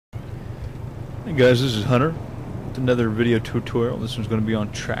Hey guys, this is Hunter with another video tutorial. This one's going to be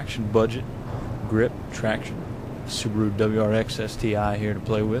on traction budget, grip, traction. Subaru WRX STI here to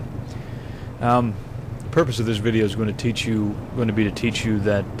play with. The purpose of this video is going to teach you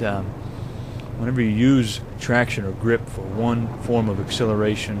that whenever you use traction or grip for one form of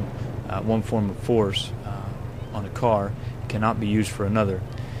acceleration, one form of force on a car, it cannot be used for another.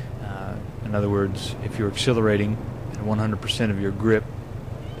 In other words, if you're accelerating and 100% of your grip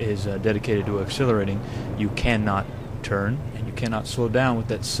is dedicated to accelerating, you cannot turn and you cannot slow down with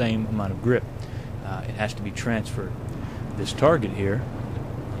that same amount of grip. It has to be transferred. This target here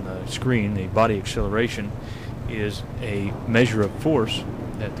on the screen, the body acceleration, is a measure of force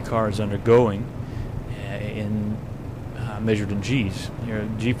that the car is undergoing measured in G's,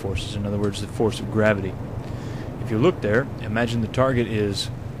 G-forces, in other words the force of gravity. If you look there, imagine the target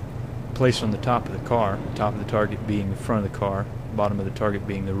is placed on the top of the car, the top of the target being the front of the car, bottom of the target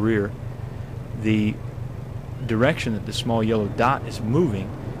being the rear. The direction that the small yellow dot is moving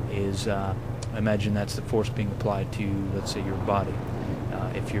is, imagine that's the force being applied to, let's say, your body.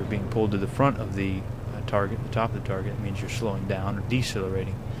 If you're being pulled to the front of the target, the top of the target, it means you're slowing down or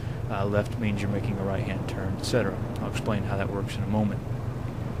decelerating. Left means you're making a right-hand turn, etc. I'll explain how that works in a moment.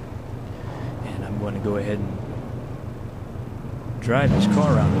 And I'm going to go ahead and drive this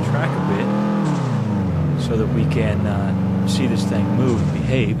car around the track a bit so that we can see this thing move and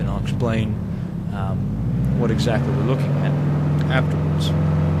behave, and I'll explain what exactly we're looking at afterwards.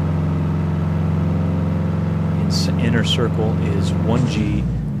 Inner circle is 1G,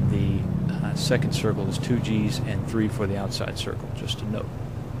 the second circle is 2Gs, and 3 for the outside circle, just a note.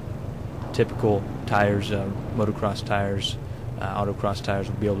 Typical tires, motocross tires, autocross tires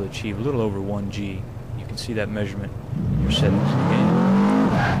will be able to achieve a little over 1G. You can see that measurement in your settings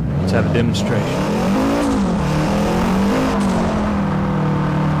again. Let's have a demonstration.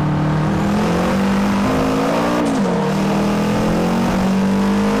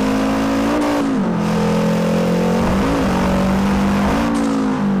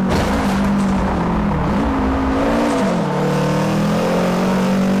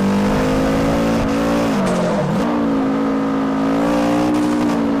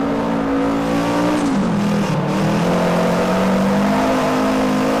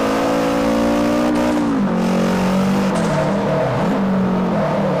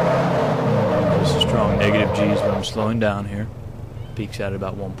 Negative G's when I'm slowing down here. Peaks out at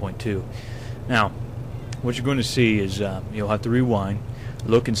about 1.2. Now, what you're going to see is you'll have to rewind,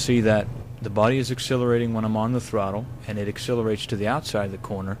 look and see that the body is accelerating when I'm on the throttle, and it accelerates to the outside of the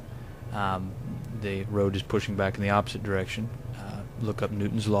corner. The road is pushing back in the opposite direction. Look up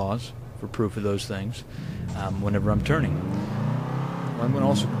Newton's laws for proof of those things whenever I'm turning. What I'm going to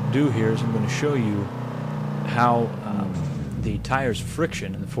also do here is I'm going to show you how the tire's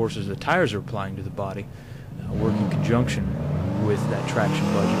friction and the forces the tires are applying to the body work in conjunction with that traction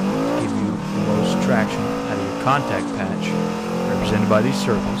budget to give you the most traction out of your contact patch, represented by these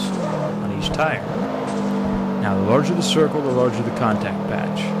circles, on each tire. Now, the larger the circle, the larger the contact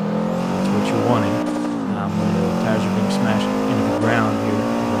patch. That's what you're wanting. When the tires are being smashed into the ground here,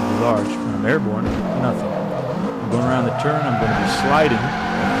 they're going to be large. When I'm airborne, nothing. I'm going around the turn, I'm going to be sliding.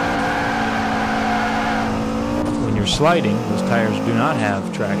 You're sliding, those tires do not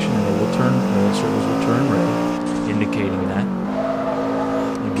have traction, and they will turn, the circles will turn red, indicating that.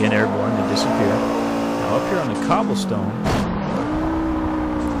 Again, airborne, they disappear. Now up here on the cobblestone,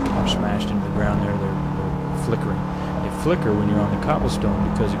 they're smashed into the ground there, they're flickering. They flicker when you're on the cobblestone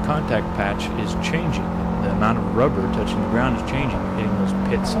because the contact patch is changing. The amount of rubber touching the ground is changing. You're hitting those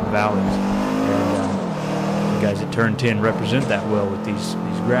pits and valleys. And the guys at Turn 10 represent that well with these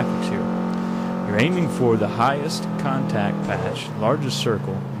graphics here. You're aiming for the highest contact patch, largest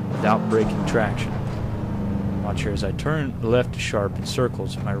circle, without breaking traction. Watch here as I turn left to sharp in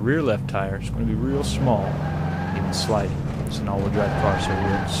circles. My rear left tire is going to be real small, even sliding. It's an all-wheel drive car, so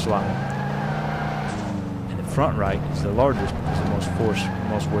we're sliding. And the front right is the largest because the most force, the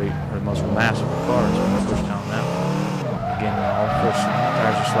most weight, or the most mass of the car is going to push down that one. Again, when all four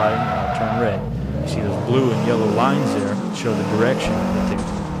tires are sliding, I'll turn red. You see those blue and yellow lines there show the direction that the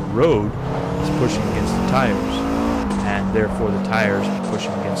road is pushing against the tires, and therefore the tires are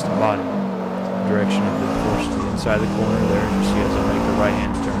pushing against the body. The direction of the force to the inside of the corner there, you see as I make the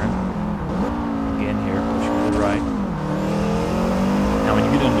right-hand turn. Again here, pushing to the right. Now when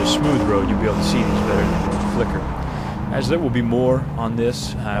you get into a smooth road, you'll be able to see these better than the flicker. As there will be more on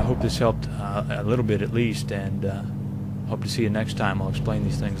this, I hope this helped a little bit at least, and hope to see you next time. I'll explain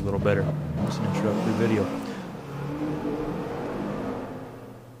these things a little better. It's an introductory video.